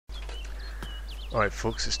Alright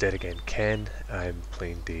folks, it's dead again Ken. I'm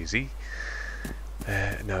playing DayZ.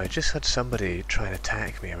 Now I just had somebody try and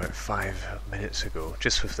attack me about 5 minutes ago,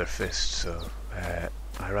 just with their fists, so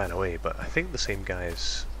I ran away, but I think the same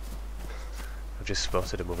guys, I've just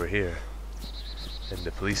spotted him over here in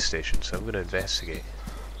the police station, so I'm going to investigate.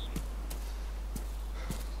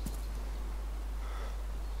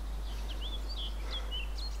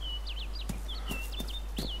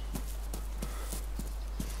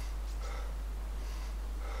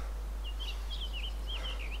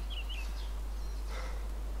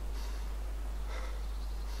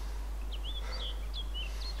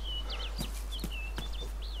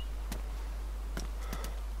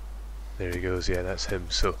 There he goes, yeah, that's him.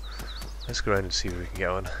 So let's go around and see if we can get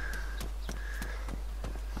on.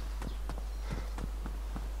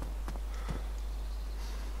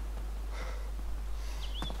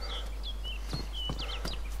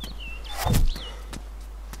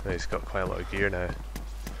 Oh, he's got quite a lot of gear now.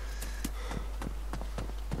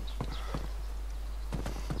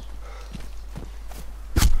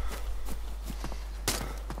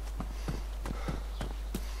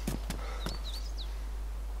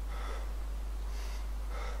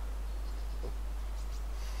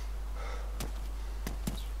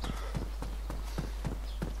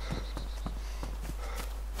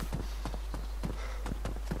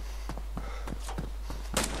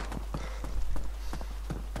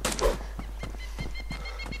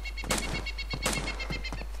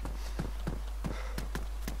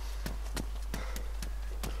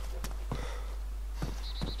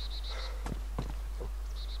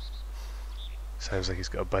 Sounds like he's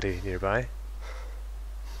got a buddy nearby.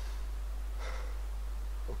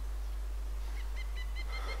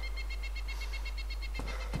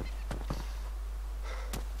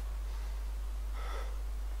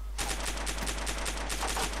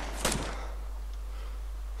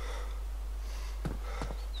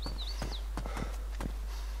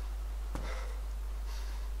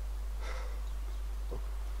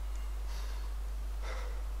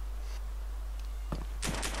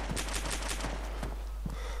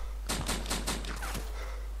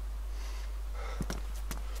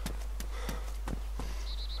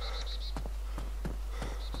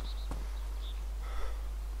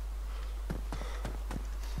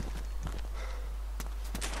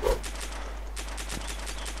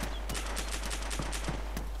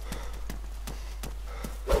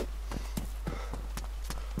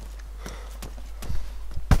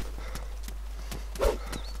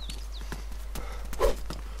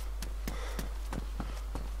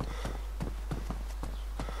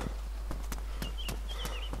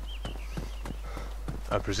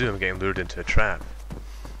 I presume I'm getting lured into a trap.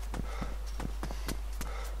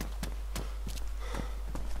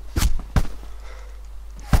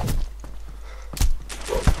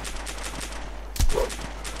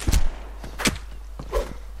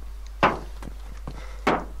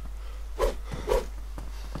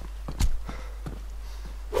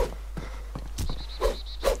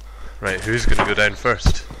 Right, who's gonna go down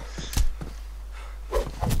first?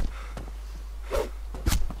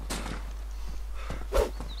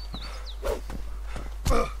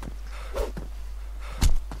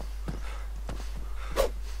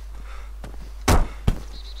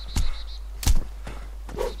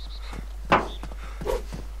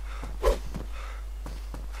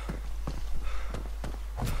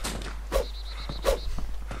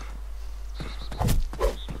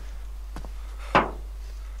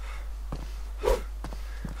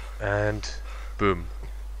 And boom.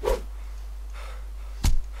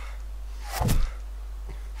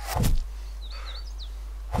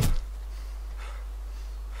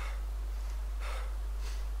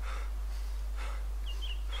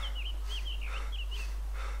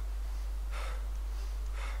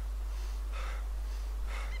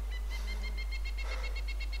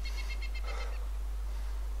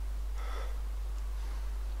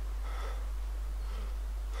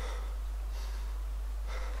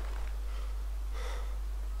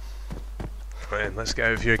 Right, and let's get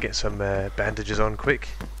out of here, get some bandages on quick.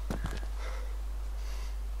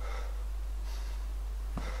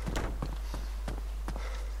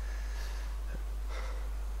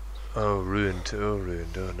 Oh, ruined, oh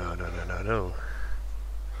ruined, oh no, no, no, no, no.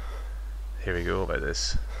 Here we go about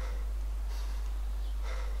this.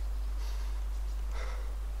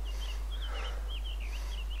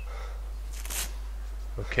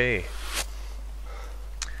 Okay.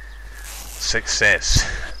 Success.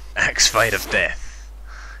 Axe fight of death.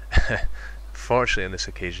 Fortunately on this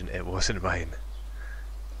occasion it wasn't mine.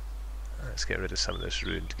 Let's get rid of some of this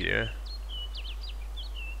ruined gear.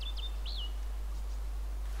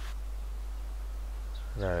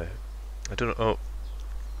 Now, I don't know. Oh,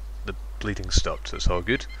 the bleeding stopped, so it's all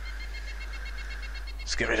good.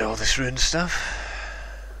 Let's get rid of all this ruined stuff.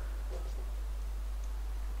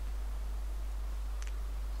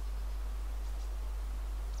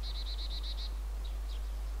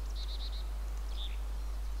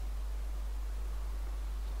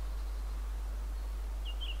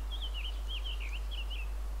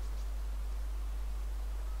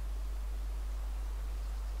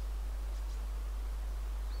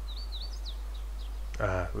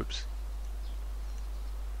 Oops.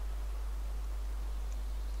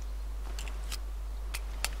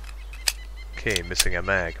 Okay, missing a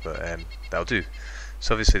mag, but that'll do.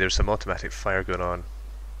 So obviously there's some automatic fire going on.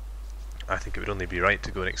 I think it would only be right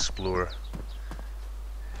to go and explore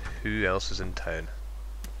who else is in town.